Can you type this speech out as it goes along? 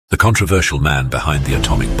The controversial man behind the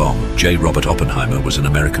atomic bomb, J. Robert Oppenheimer, was an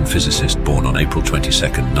American physicist born on April 22,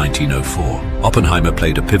 1904. Oppenheimer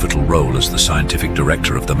played a pivotal role as the scientific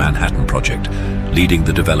director of the Manhattan Project, leading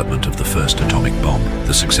the development of the first atomic bomb.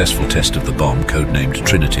 The successful test of the bomb, codenamed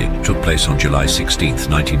Trinity, took place on July 16,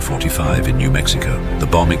 1945 in New Mexico. The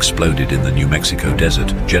bomb exploded in the New Mexico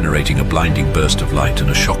desert, generating a blinding burst of light and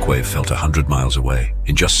a shockwave felt 100 miles away.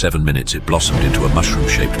 In just 7 minutes, it blossomed into a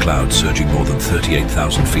mushroom-shaped cloud surging more than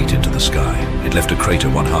 38,000 feet into the sky. It left a crater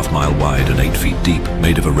 1/2 mile wide and 8 feet deep,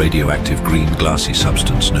 made of a radioactive green glassy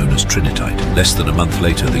substance known as trinitite. Less than a month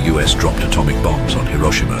later, the US dropped atomic bombs on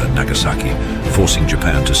Hiroshima and Nagasaki, forcing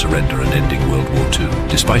Japan to surrender and ending World War II.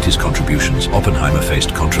 Despite his contributions, Oppenheimer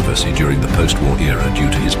faced controversy during the post-war era due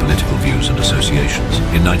to his political views and associations.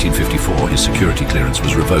 In 1954, his security clearance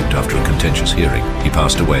was revoked after a contentious hearing. He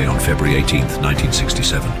passed away on February 18,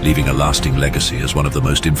 1967, leaving a lasting legacy as one of the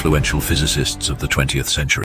most influential physicists of the 20th century.